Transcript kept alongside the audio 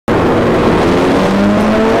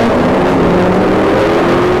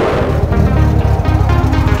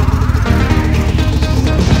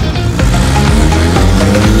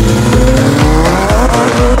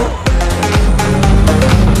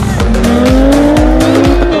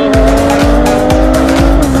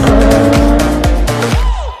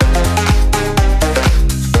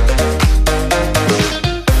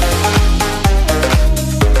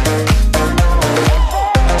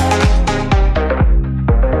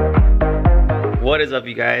What is up,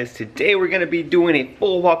 you guys? Today we're gonna be doing a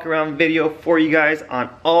full walk around video for you guys on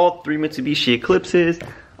all three Mitsubishi Eclipses.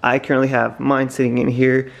 I currently have mine sitting in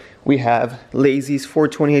here. We have Lazy's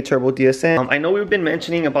 428 Turbo DSM. I know we've been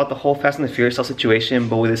mentioning about the whole Fast and the Furious situation,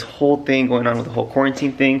 but with this whole thing going on with the whole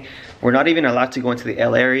quarantine thing, we're not even allowed to go into the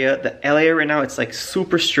L area. The L area right now, it's like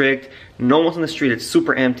super strict. No one's on the street, it's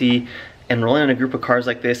super empty. And rolling in a group of cars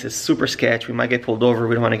like this is super sketch. We might get pulled over.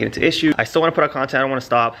 We don't want to get into issues. I still want to put out content. I don't want to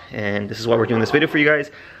stop. And this is why we're doing this video for you guys.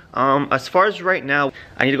 As far as right now,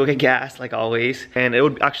 I need to go get gas like always. And it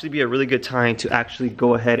would actually be a really good time to actually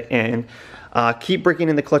go ahead and keep breaking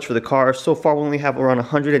in the clutch for the car. So far, we only have around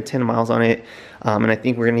 110 miles on it. And I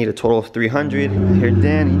think we're going to need a total of 300. Here,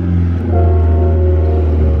 Danny.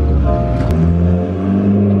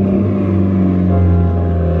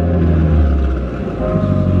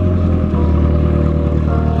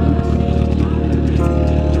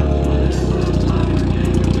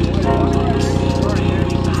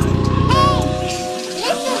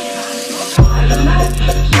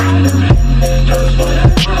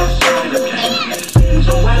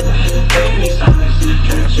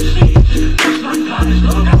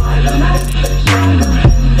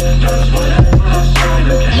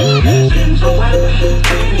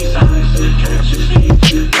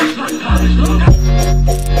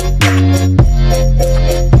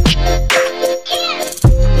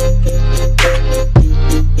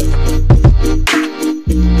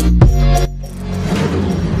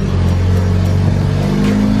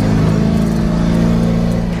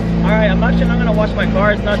 Wash my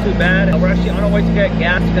car, it's not too bad. We're actually on our way to get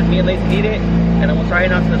gas because me and Lazy need it, and then we'll try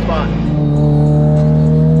heading out to the spot.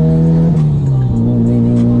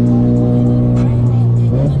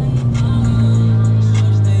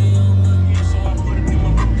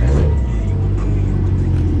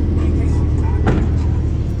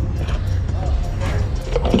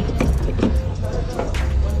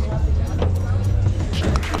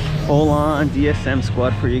 Full on DSM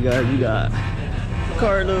squad for you guys. We got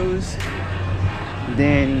Carlos,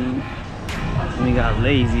 Danny, and we got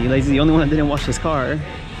Lazy. Lazy's the only one that didn't wash his car.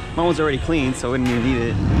 Mine was already clean, so we didn't even need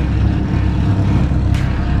it.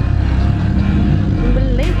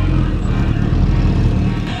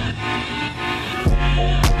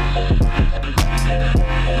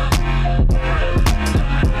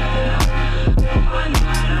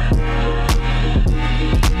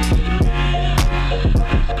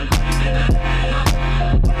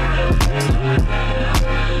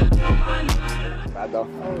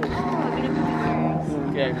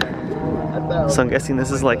 So I'm guessing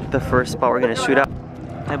this is like the first spot we're gonna shoot out.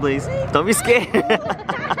 Hi Blaze, don't be scared. Record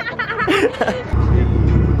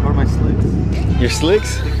my slicks. Your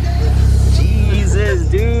slicks? Jesus,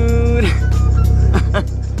 dude.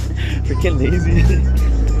 Freaking Lazy.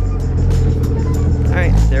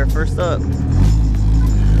 Alright, they're first up.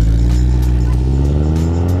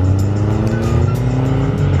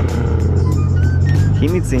 He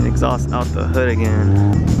needs the exhaust out the hood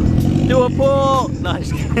again. Do a pull! No, I'm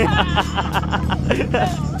just kidding.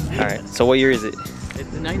 Alright, so what year is it?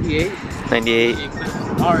 It's a 98. 98. The Eclipse RS.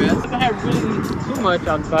 If I have really too much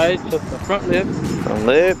outside, just the front lip. Front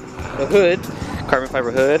lip. The hood. Carbon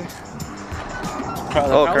fiber hood.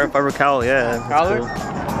 Carbon fiber cowl, yeah. Collar. Cool.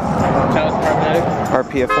 Carbonatic.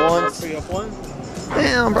 RPF1s. RPF1.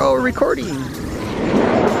 Damn, bro, we're recording.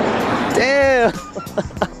 Damn.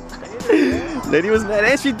 Lady was mad,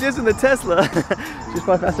 and she did in the Tesla. She's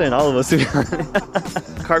probably faster than all of us, to be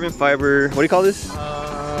honest. Carbon fiber, what do you call this?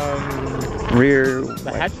 Rear...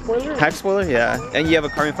 The hatch spoiler? Hatch spoiler, yeah. And you have a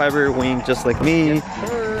carbon fiber wing just like me. Yes,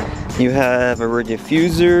 sir. You have a rear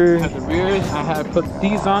diffuser. I have the rears. I have put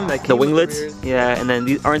these on. That The winglets? Yeah, and then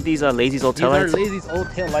these, aren't these Lazy's old tail lights? These are Lazy's old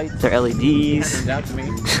tail lights. They're LEDs. Out to me.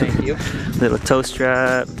 Thank you. Little toe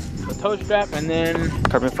strap. The toe strap, and then...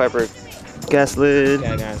 Carbon fiber gas lid.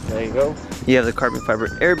 Yeah, guys, there you go. You have the carbon fiber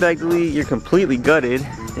airbag delete. You're completely gutted.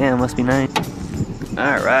 Damn, must be nice.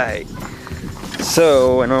 Alright.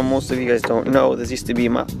 So, I know most of you guys don't know, this used to be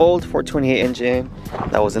my old 428 engine.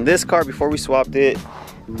 That was in this car before we swapped it.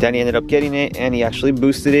 Danny ended up getting it, and he actually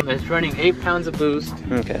boosted it. It's running 8 pounds of boost.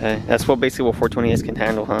 Okay, that's what basically what 428s can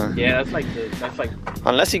handle, huh? Yeah, that's like...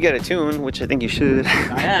 Unless you get a tune, which I think you should.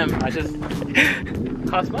 I am. I just...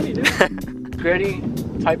 costs money, dude. Gritty.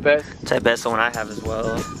 Type S. Type S, the one I have as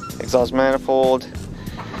well. Exhaust manifold.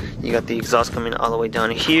 You got the exhaust coming all the way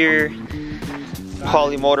down here.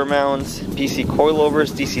 Poly motor mounts, PC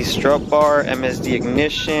coilovers, DC strut bar, MSD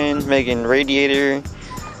ignition, Megan radiator,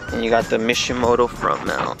 and you got the Mishimoto front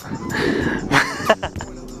mount.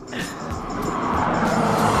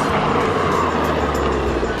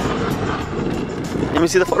 Let me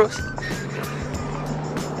see the photos.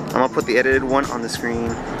 I'm gonna put the edited one on the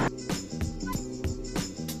screen.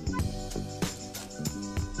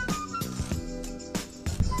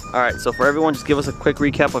 Alright, so for everyone, just give us a quick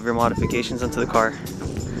recap of your modifications into the car.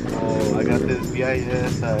 Oh, I got this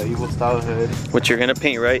VIS EVOS style hood. Which you're gonna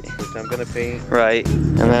paint, right? Which I'm gonna paint. Right.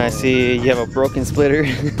 And then I see you have a broken splitter.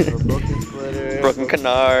 Broken splitter. Broken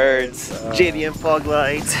canards. JDM fog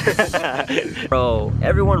lights. Bro,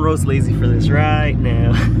 everyone roasts Lazy for this right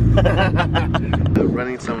now.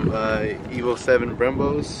 Running some EVOS 7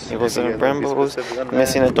 Brembos. EVOS 7 Brembos.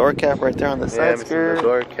 Missing a door cap right there on the side skirt. Missing the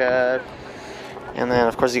door cap. And then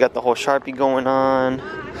of course you got the whole Sharpie going on.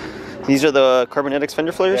 These are the carbonetics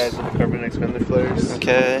fender flares? Yeah, the carbonetics fender flares.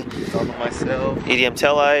 Okay. All of myself. EDM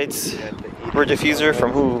tail lights. Yeah, Rear diffuser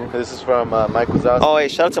from who? This is from Mike Wazowski. Oh, hey,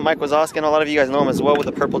 shout out to Mike Wazowski. A lot of you guys know him as well with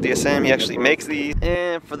the purple DSM. He actually makes these.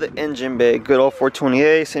 And for the engine bay, good old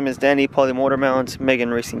 420A, same as Danny, poly motor mounts, Megan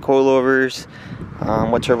Racing coilovers.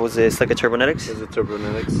 What turbo is this? Like a Turbonetics? This is a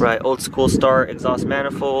Turbonetics. Right, old school start, exhaust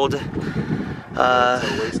manifold.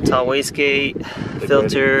 Tall wastegate,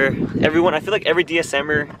 filter. Everyone, I feel like every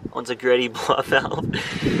DSMer owns a Gretty blow valve,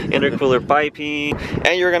 intercooler piping,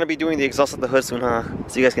 and you're gonna be doing the exhaust of the hood soon, huh?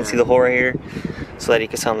 So you guys can see the hole right here, so that it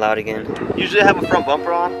can sound loud again. Usually I have a front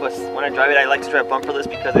bumper on, but when I drive it, I like to drive bumperless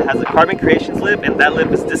because it has a carbon creations lip, and that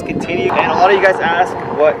lip is discontinued. And a lot of you guys ask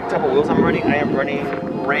what type of wheels I'm running. I am running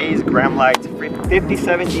Ray's Graham Lights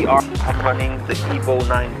 57GR. I'm running the Evo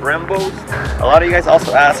 9 Brembos. A lot of you guys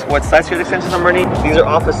also ask what side skirt extensions I'm running. These are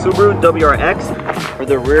off a Subaru WRX. For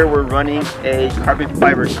the rear, we're running a carbon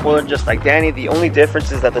fiber spoiler just like Danny. The only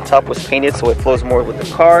difference is that the top was painted so it flows more with the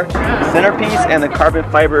car. The centerpiece and the carbon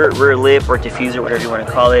fiber rear lip or diffuser, whatever you want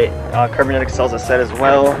to call it. Carbonetics sells a set as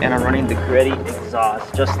well. And I'm running the Gretty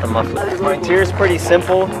exhaust, just the muffler. My interior is pretty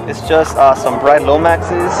simple. It's just some bright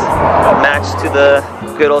Lomaxes matched to the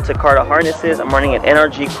good old Takata harnesses. I'm running an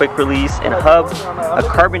NRG quick release and hub, a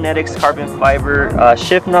Carbonetics carbon fiber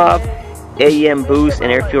shift knob, AEM boost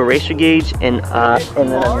and air fuel ratio gauge, and then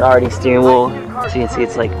a Nardi steering wheel. So you can see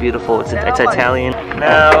it's like beautiful. It's Italian.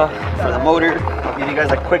 Now for the motor, I'll give you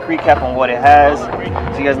guys a quick recap on what it has.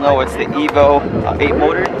 So you guys know it's the Evo 8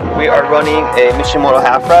 motor. We are running a Mishimoto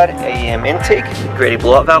half rod, AEM intake, Gretty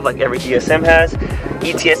blowout valve like every DSM has,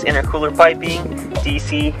 ETS intercooler piping,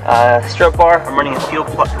 DC strip bar. I'm running a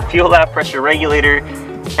fuel lap pressure regulator,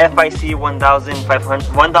 FIC 1000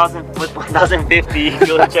 with 1050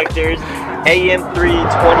 fuel injectors, AM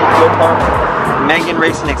 320 fuel pump, Megan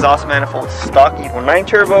Racing exhaust manifold, stock Evo 9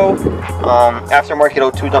 turbo,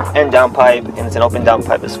 aftermarket O2 dump and downpipe, and it's an open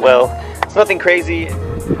downpipe as well. It's nothing crazy.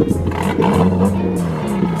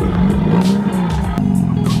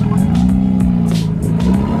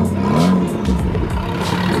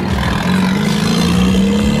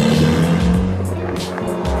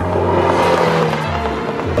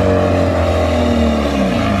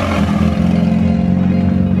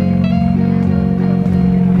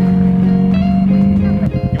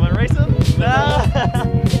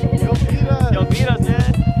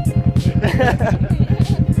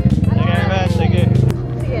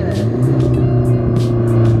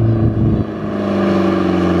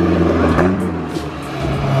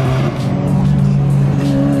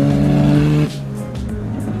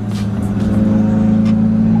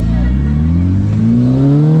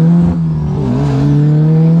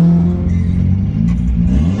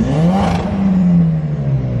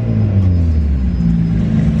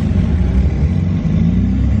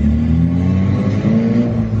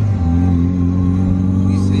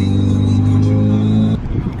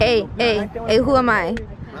 Hey, who am I?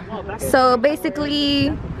 So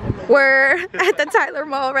basically, we're at the Tyler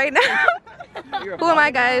Mall right now. Who am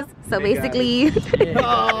I, guys? So basically,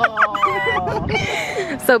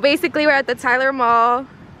 we're at the Tyler Mall.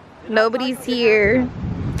 Nobody's here.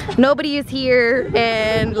 Nobody is here,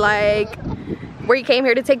 and like, we came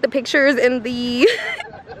here to take the pictures in the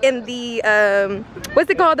what's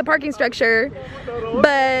it called, the parking structure,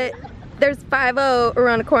 but there's 5-0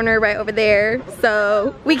 around the corner right over there,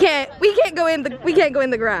 so we can't go in the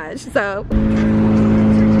garage. So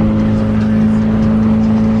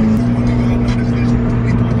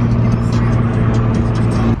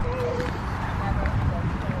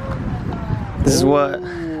this is what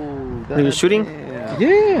are you shooting?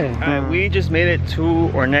 Yeah. Alright, we just made it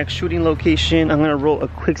to our next shooting location. I'm gonna roll a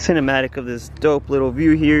quick cinematic of this dope little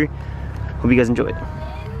view here. Hope you guys enjoy it.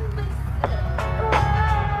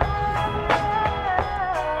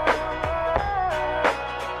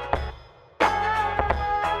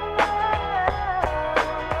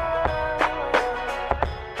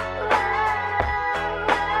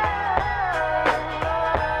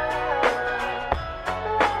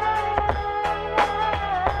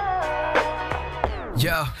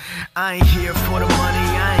 Yo, I ain't here for the money,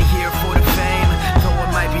 I ain't here for the fame. Though it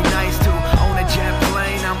might be nice to own a jet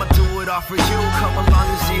plane, I'ma do it all for you. Come along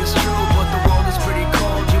and see it's true, but the world is pretty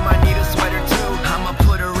cold. You might need a sweater too. I'ma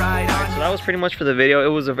put a ride on you. So that was pretty much for the video. It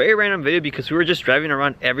was a very random video because we were just driving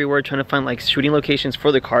around everywhere trying to find like shooting locations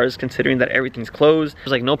for the cars, considering that everything's closed.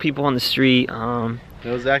 There's like no people on the street. It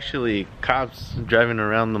was actually cops driving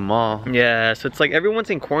around the mall. Yeah, so it's like everyone's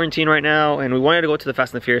in quarantine right now, and we wanted to go to the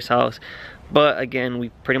Fast and the Furious house, but again, we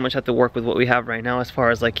pretty much have to work with what we have right now as far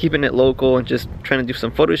as like keeping it local and just trying to do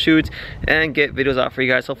some photo shoots and get videos out for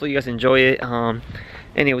you guys. Hopefully you guys enjoy it.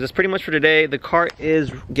 Anyways, that's pretty much for today. The car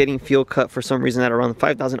is getting fuel cut for some reason at around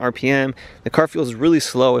 5,000 RPM. The car feels really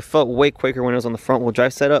slow. It felt way quicker when it was on the front wheel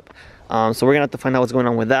drive setup. So we're gonna have to find out what's going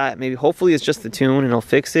on with that. Maybe hopefully it's just the tune and it'll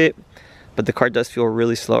fix it. But the car does feel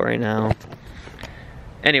really slow right now.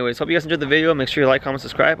 Anyways, hope you guys enjoyed the video. Make sure you like, comment,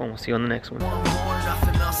 subscribe, and we'll see you on the next one.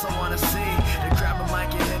 Nothing else I wanna see.